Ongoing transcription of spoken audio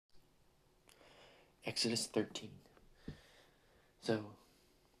Exodus 13. So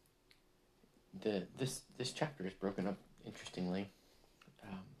this chapter is broken up interestingly.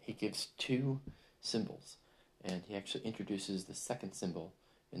 He gives two symbols, and he actually introduces the second symbol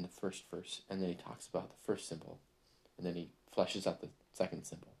in the first verse, and then he talks about the first symbol, and then he fleshes out the second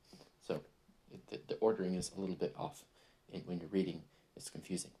symbol. So the ordering is a little bit off, and when you're reading, it's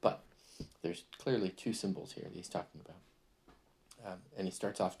confusing. But there's clearly two symbols here that he's talking about, and he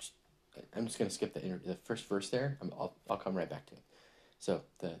starts off. I'm just going to skip the first verse there. I'll come right back to it. So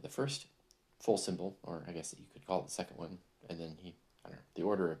the first full symbol, or I guess you could call it the second one, and then I don't know,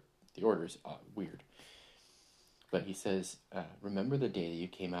 the order is weird. But he says, remember the day that you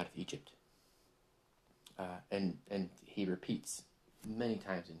came out of Egypt. And he repeats many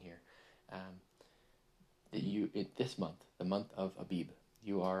times in here that this month, the month of Abib,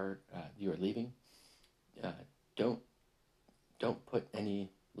 you are leaving. Don't put any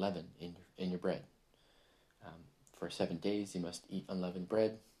leaven in your bread. For 7 days you must eat unleavened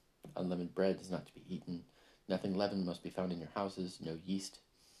bread. Unleavened bread is not to be eaten. Nothing leavened must be found in your houses. No yeast.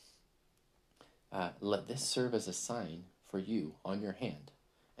 Let this serve as a sign for you on your hand,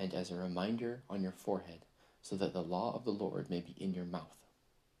 and as a reminder on your forehead, so that the law of the Lord may be in your mouth.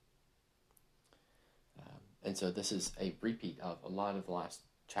 And so this is a repeat of a lot of the last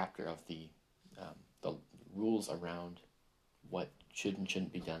chapter of the rules around what should and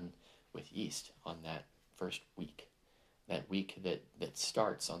shouldn't be done with yeast on that first week. That week that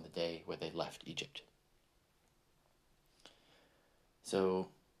starts on the day where they left Egypt. So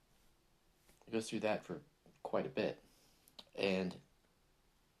it goes through that for quite a bit. And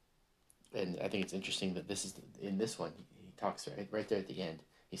I think it's interesting that this is, in this one, he talks right there at the end,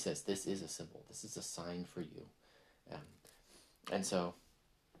 he says, this is a symbol. This is a sign for you. And so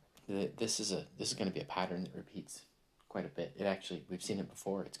this is going to be a pattern that repeats quite a bit. We've seen it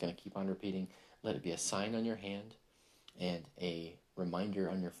before. It's going to keep on repeating. Let it be a sign on your hand and a reminder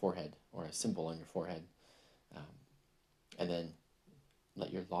on your forehead, or a symbol on your forehead. And then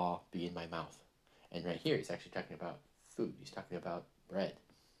let your law be in my mouth. And right here, he's actually talking about food. He's talking about bread.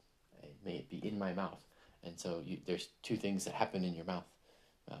 May it be in my mouth. And so there's two things that happen in your mouth.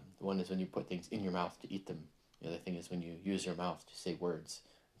 One is when you put things in your mouth to eat them. The other thing is when you use your mouth to say words.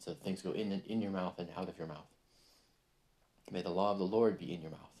 And so things go in your mouth and out of your mouth. May the law of the Lord be in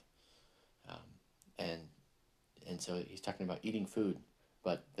your mouth. And so he's talking about eating food,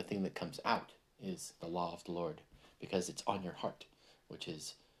 but the thing that comes out is the law of the Lord, because it's on your heart, which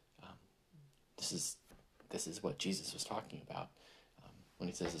is this is what Jesus was talking about when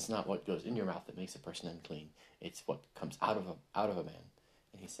he says it's not what goes in your mouth that makes a person unclean; it's what comes out of a man.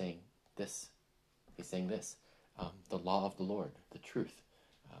 And he's saying this. The law of the Lord, the truth,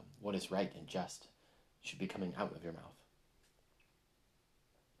 what is right and just, should be coming out of your mouth.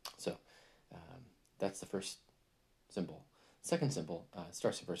 So that's the first symbol. Second symbol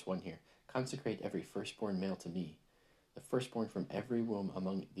starts in verse 1 here. Consecrate every firstborn male to me, the firstborn from every womb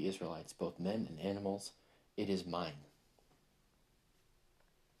among the Israelites, both men and animals. It is mine.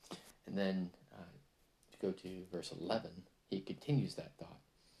 And then to go to verse 11, he continues that thought.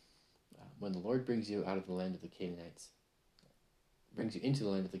 When the Lord brings you out of the land of the Canaanites, brings you into the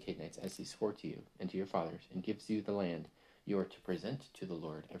land of the Canaanites, as he swore to you and to your fathers, and gives you the land, you are to present to the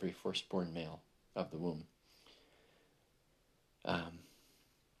Lord every firstborn male of the womb.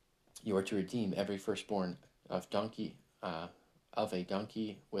 You are to redeem every firstborn of a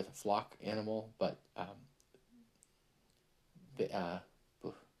donkey with a flock animal, but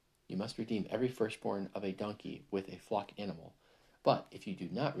you must redeem every firstborn of a donkey with a flock animal. But if you do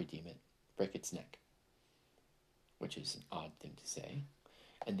not redeem it, break its neck. Which is an odd thing to say.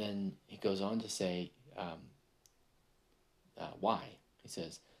 And then he goes on to say why. He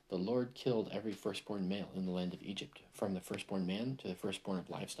says, the Lord killed every firstborn male in the land of Egypt, from the firstborn man to the firstborn of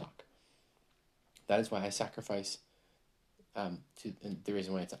livestock. That is why I sacrifice and the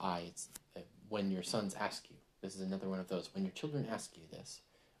reason why it's it's when your sons ask you. This is another one of those. When your children ask you this,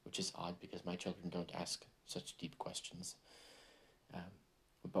 which is odd because my children don't ask such deep questions.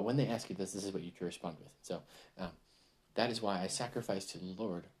 But when they ask you this is what you to respond with. So that is why I sacrifice to the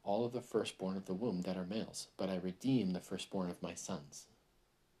Lord all of the firstborn of the womb that are males, but I redeem the firstborn of my sons.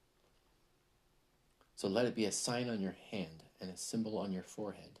 So let it be a sign on your hand and a symbol on your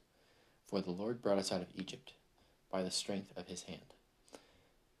forehead, for the Lord brought us out of Egypt by the strength of his hand.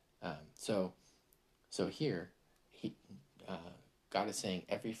 So here, God is saying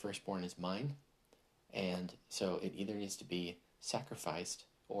every firstborn is mine, and so it either needs to be sacrificed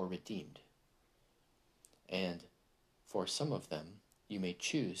or redeemed. And for some of them, you may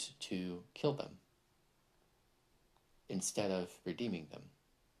choose to kill them instead of redeeming them.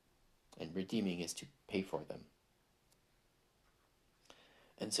 and redeeming is to pay for them.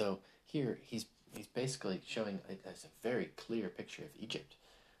 And so here he's basically showing as a very clear picture of Egypt,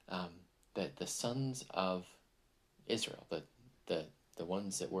 that the sons of Israel, the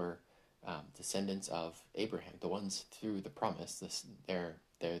ones that were descendants of Abraham, the ones through the promise, they're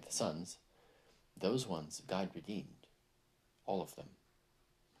the sons. Those ones God redeemed, all of them.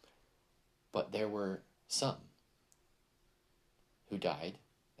 But there were some who died,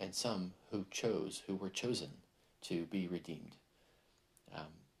 and some who were chosen to be redeemed.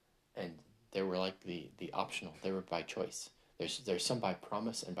 And they were like the optional, they were by choice. There's some by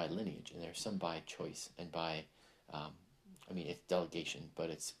promise and by lineage, and there's some by choice and by, it's delegation, but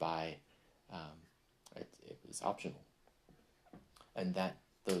it's by, it was optional. And that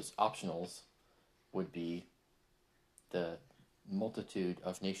those optionals would be the multitude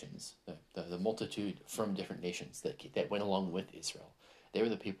of nations, the multitude from different nations that went along with Israel. They were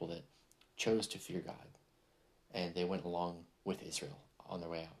the people that chose to fear God, and they went along with Israel on their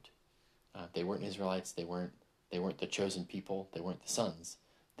way out. They weren't Israelites. They weren't the chosen people. They weren't the sons.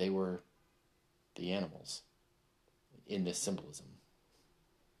 They were the animals in this symbolism.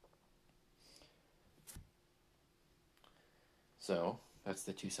 So that's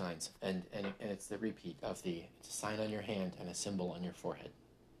the two signs, and it's the repeat of it's a sign on your hand and a symbol on your forehead,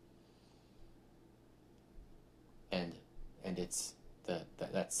 and it's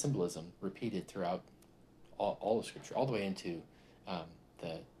that symbolism repeated throughout all of Scripture, all the way into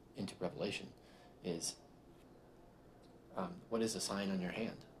into Revelation, is what is a sign on your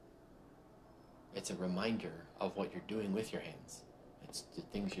hand? It's a reminder of what you're doing with your hands. It's the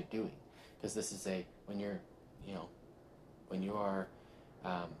things you're doing, because this is when you are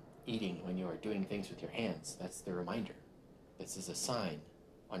eating, when you are doing things with your hands, that's the reminder. This is a sign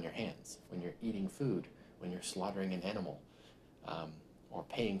on your hands. When you're eating food, when you're slaughtering an animal, or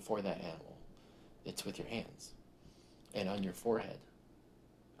paying for that animal, it's with your hands. And on your forehead,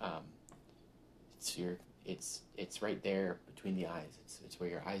 it's right there between the eyes. It's where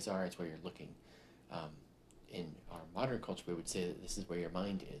your eyes are. It's where you're looking. In our modern culture, we would say that this is where your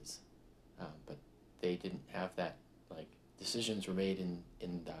mind is, but they didn't have that. Like, decisions were made in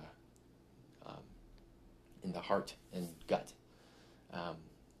the heart and gut.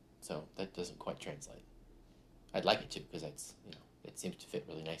 So that doesn't quite translate. I'd like it to, because it seems to fit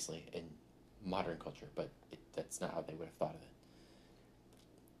really nicely in modern culture, but that's not how they would have thought of it.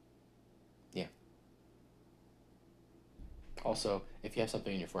 Yeah. Also, if you have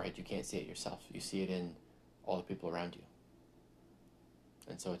something in your forehead, you can't see it yourself. You see it in all the people around you,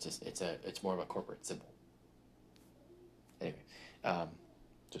 and so it's more of a corporate symbol. Anyway,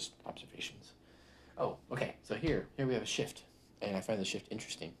 just observations. Oh, okay. So here we have a shift, and I find the shift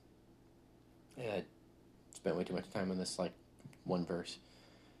interesting. I spent way too much time on this, like, one verse.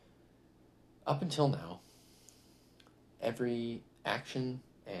 Up until now, every action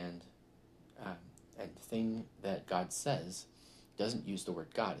and thing that God says doesn't use the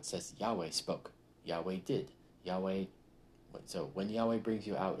word God. It says Yahweh spoke. Yahweh did. Yahweh. So when Yahweh brings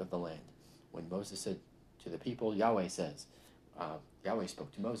you out of the land, when Moses said to the people, Yahweh says, Yahweh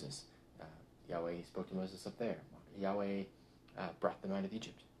spoke to Moses. Yahweh spoke to Moses up there. Yahweh brought them out of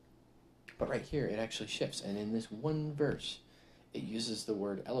Egypt. But right here, it actually shifts. And in this one verse, it uses the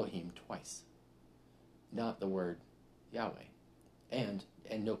word Elohim twice, not the word Yahweh. And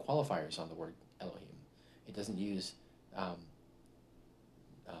no qualifiers on the word Elohim. It doesn't use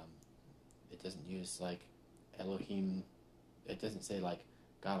like Elohim. It doesn't say like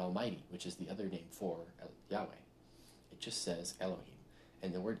God Almighty, which is the other name for Yahweh. It just says Elohim.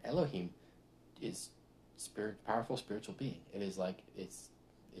 And the word Elohim is powerful spiritual being. It is like it's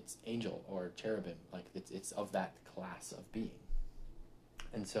angel or cherubim, like it's of that class of being.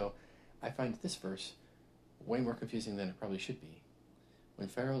 And so I find this verse way more confusing than it probably should be. When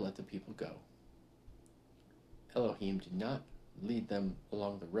Pharaoh let the people go, Elohim did not lead them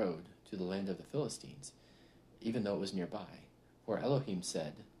along the road to the land of the Philistines, even though it was nearby. For Elohim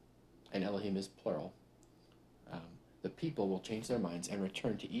said, and Elohim is plural, the people will change their minds and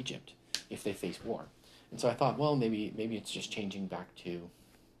return to Egypt if they face war. And so I thought, well, maybe it's just changing back to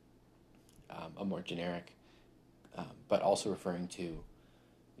a more generic, but also referring to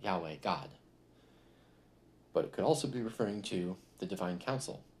Yahweh, God. But it could also be referring to the divine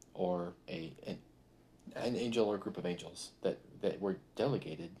council, or an angel or a group of angels that were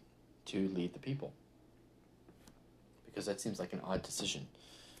delegated to lead the people. Because that seems like an odd decision.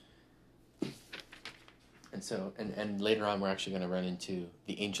 And so, and later on, we're actually going to run into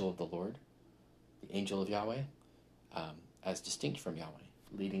the angel of the Lord, the angel of Yahweh, as distinct from Yahweh,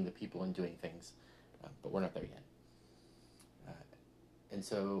 leading the people and doing things. But we're not there yet. And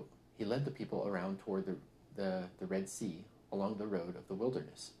so he led the people around toward the Red Sea along the road of the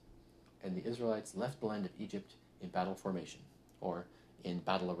wilderness. And the Israelites left the land of Egypt in battle formation, or in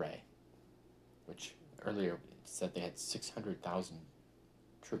battle array, which earlier it said they had 600,000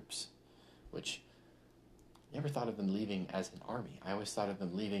 troops, which I never thought of them leaving as an army. I always thought of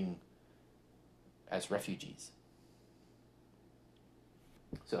them leaving as refugees.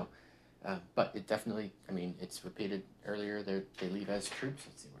 So, but it definitely, I mean, it's repeated earlier, they leave as troops.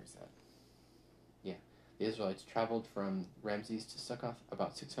 Let's see, where's that? Yeah. The Israelites traveled from Ramses to Succoth,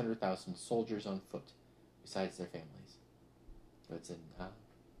 about 600,000 soldiers on foot, besides their families. That's in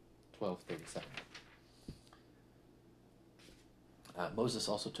 1237. Moses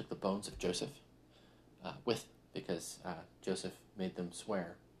also took the bones of Joseph because Joseph made them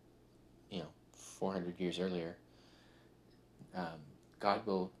swear, 400 years earlier, God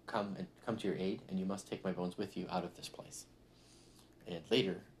will come to your aid, and you must take my bones with you out of this place. And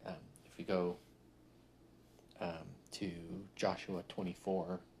later, if we go to Joshua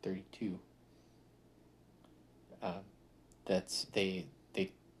 24:32, they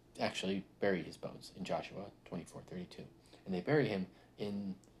actually bury his bones in Joshua 24:32, and they bury him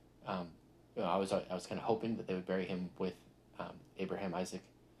in. I was kind of hoping that they would bury him with Abraham, Isaac,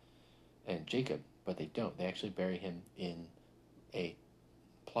 and Jacob, but they don't. They actually bury him in a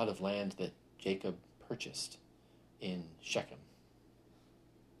plot of land that Jacob purchased in Shechem.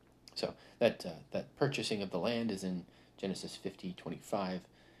 So that purchasing of the land is in Genesis 50:25,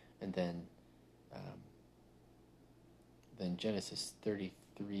 and then Genesis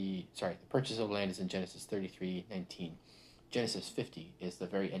 33. Sorry, the purchase of the land is in Genesis 33:19. Genesis 50 is the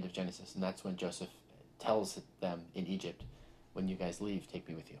very end of Genesis, and that's when Joseph tells them in Egypt, "When you guys leave, take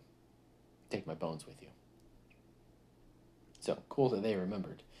me with you. Take my bones with you." So cool that they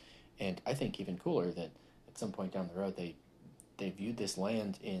remembered, and I think even cooler that at some point down the road they viewed this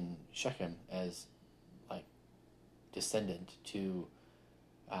land in Shechem as like descendant to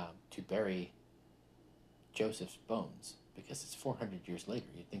bury Joseph's bones, because it's 400 years later.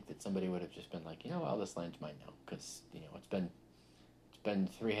 You'd think that somebody would have just been like, well, this land's mine now, because it's been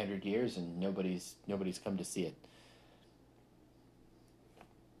 300 years and nobody's come to see it.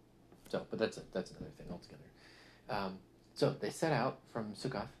 So, but that's another thing altogether. So they set out from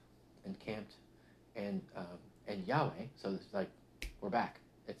Succoth and camped, and Yahweh. So it's like, we're back.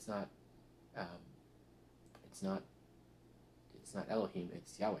 It's not Elohim.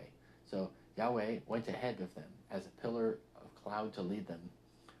 It's Yahweh. So Yahweh went ahead of them as a pillar of cloud to lead them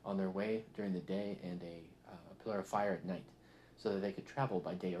on their way during the day, and a pillar of fire at night, so that they could travel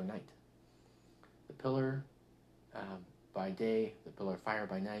by day or night. The pillar by day, the pillar of fire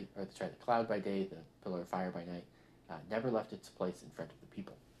by night, the cloud by day, the pillar of fire by night, never left its place in front of the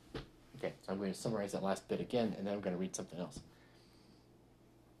people. Okay, so I'm going to summarize that last bit again, and then I'm going to read something else.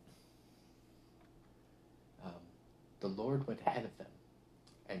 The Lord went ahead of them,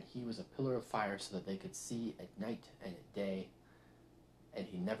 and he was a pillar of fire so that they could see at night and at day, and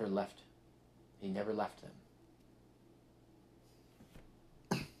he never left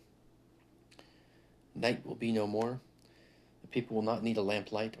them. Night will be no more. The people will not need a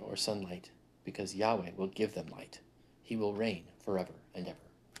lamplight or sunlight, because Yahweh will give them light. He will reign forever and ever.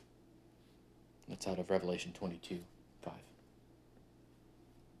 That's out of Revelation 22:5.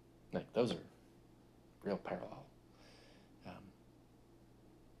 Like, those are real parallel.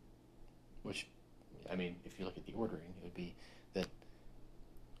 Which, I mean, if you look at the ordering, it would be that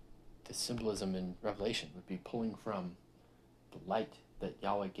the symbolism in Revelation would be pulling from the light that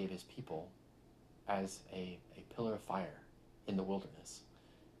Yahweh gave his people as a pillar of fire in the wilderness.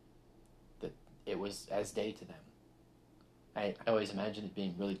 That it was as day to them. I always imagined it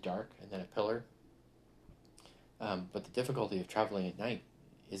being really dark and then a pillar. But the difficulty of traveling at night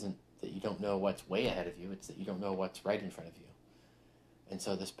isn't that you don't know what's way ahead of you, it's that you don't know what's right in front of you. And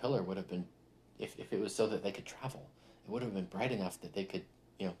so this pillar would have been, if it was so that they could travel, it would have been bright enough that they could,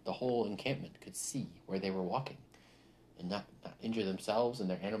 the whole encampment could see where they were walking and not injure themselves, and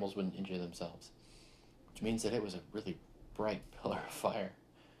their animals wouldn't injure themselves. Which means that it was a really bright pillar of fire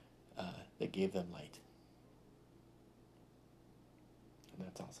that gave them light. And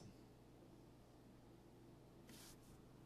that's awesome.